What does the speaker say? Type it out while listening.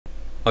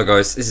Hi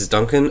guys, this is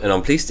Duncan and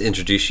I'm pleased to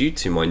introduce you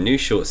to my new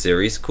short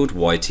series called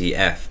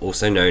YTF,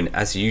 also known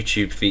as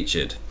YouTube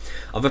Featured.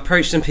 I've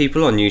approached some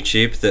people on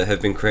YouTube that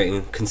have been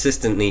creating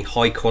consistently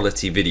high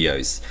quality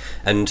videos,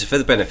 and for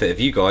the benefit of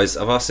you guys,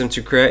 I've asked them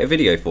to create a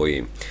video for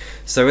you.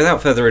 So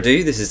without further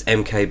ado, this is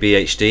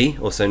MKBHD,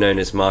 also known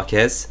as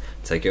Marquez.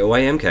 Take it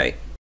away, MK.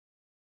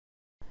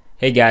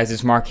 Hey guys,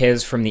 it's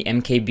Marquez from the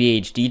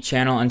MKBHD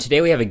channel, and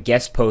today we have a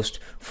guest post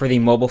for the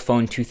Mobile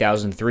Phone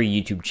 2003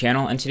 YouTube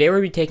channel, and today we're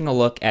going to be taking a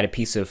look at a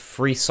piece of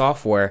free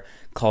software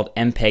called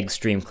MPEG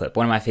Streamclip,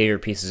 one of my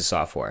favorite pieces of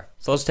software.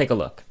 So let's take a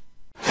look.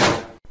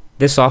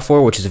 This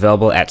software, which is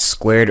available at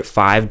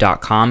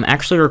squared5.com,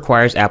 actually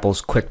requires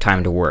Apple's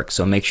QuickTime to work,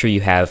 so make sure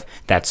you have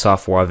that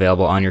software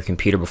available on your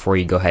computer before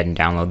you go ahead and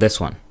download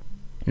this one.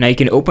 Now you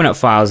can open up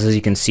files, as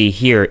you can see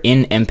here,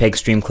 in MPEG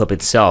Streamclip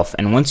itself,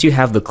 and once you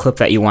have the clip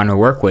that you want to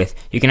work with,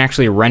 you can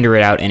actually render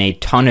it out in a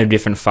ton of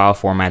different file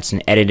formats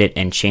and edit it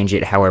and change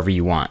it however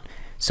you want.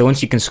 So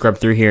once you can scrub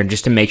through here,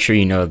 just to make sure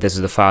you know that this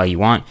is the file you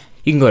want,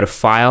 you can go to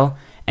File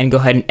and go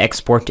ahead and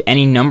export to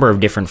any number of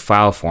different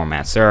file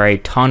formats. There are a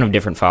ton of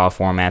different file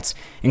formats,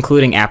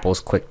 including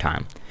Apple's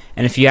QuickTime.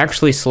 And if you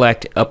actually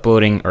select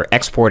uploading or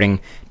exporting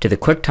to the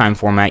QuickTime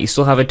format, you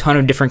still have a ton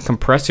of different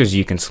compressors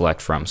you can select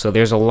from. So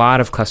there's a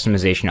lot of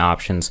customization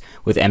options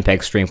with MPEG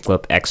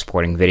Streamclip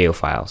exporting video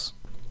files.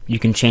 You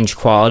can change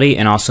quality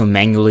and also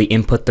manually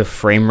input the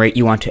frame rate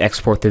you want to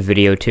export the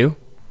video to.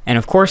 And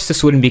of course,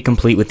 this wouldn't be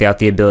complete without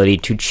the ability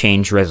to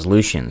change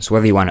resolutions,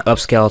 whether you want to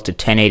upscale it to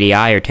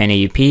 1080i or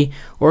 1080p,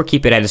 or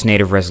keep it at its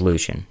native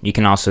resolution. You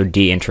can also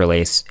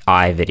deinterlace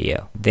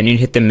iVideo. Then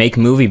you'd hit the Make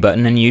Movie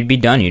button and you'd be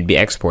done, you'd be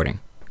exporting.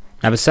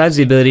 Now besides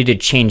the ability to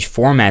change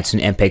formats in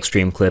MPEG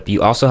Streamclip,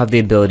 you also have the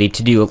ability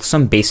to do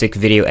some basic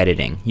video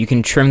editing. You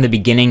can trim the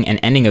beginning and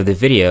ending of the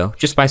video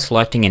just by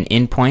selecting an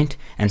in point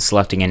and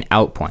selecting an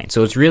out point.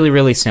 So it's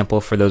really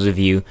simple for those of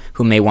you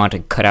who may want to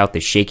cut out the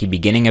shaky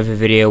beginning of a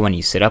video when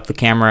you set up the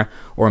camera,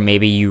 or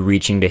maybe you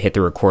reaching to hit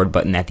the record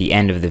button at the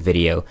end of the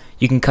video.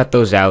 You can cut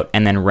those out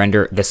and then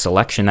render the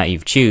selection that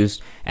you've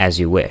chosen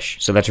as you wish.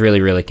 So that's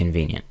really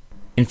convenient.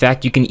 In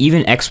fact, you can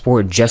even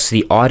export just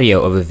the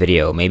audio of a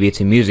video, maybe it's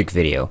a music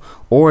video,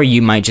 or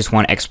you might just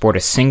want to export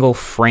a single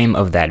frame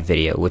of that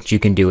video, which you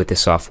can do with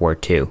this software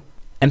too.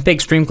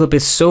 MPEG Streamclip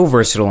is so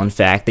versatile, in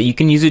fact, that you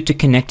can use it to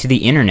connect to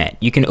the internet.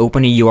 You can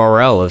open a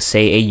URL of,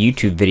 say, a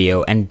YouTube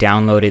video and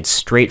download it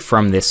straight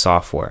from this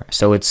software.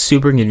 So it's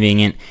super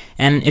convenient,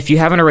 and if you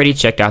haven't already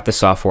checked out the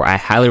software, I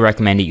highly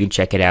recommend that you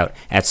check it out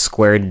at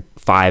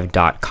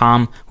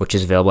squared5.com, which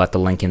is available at the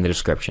link in the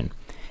description.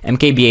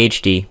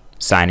 MKBHD,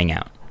 signing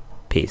out.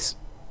 Peace.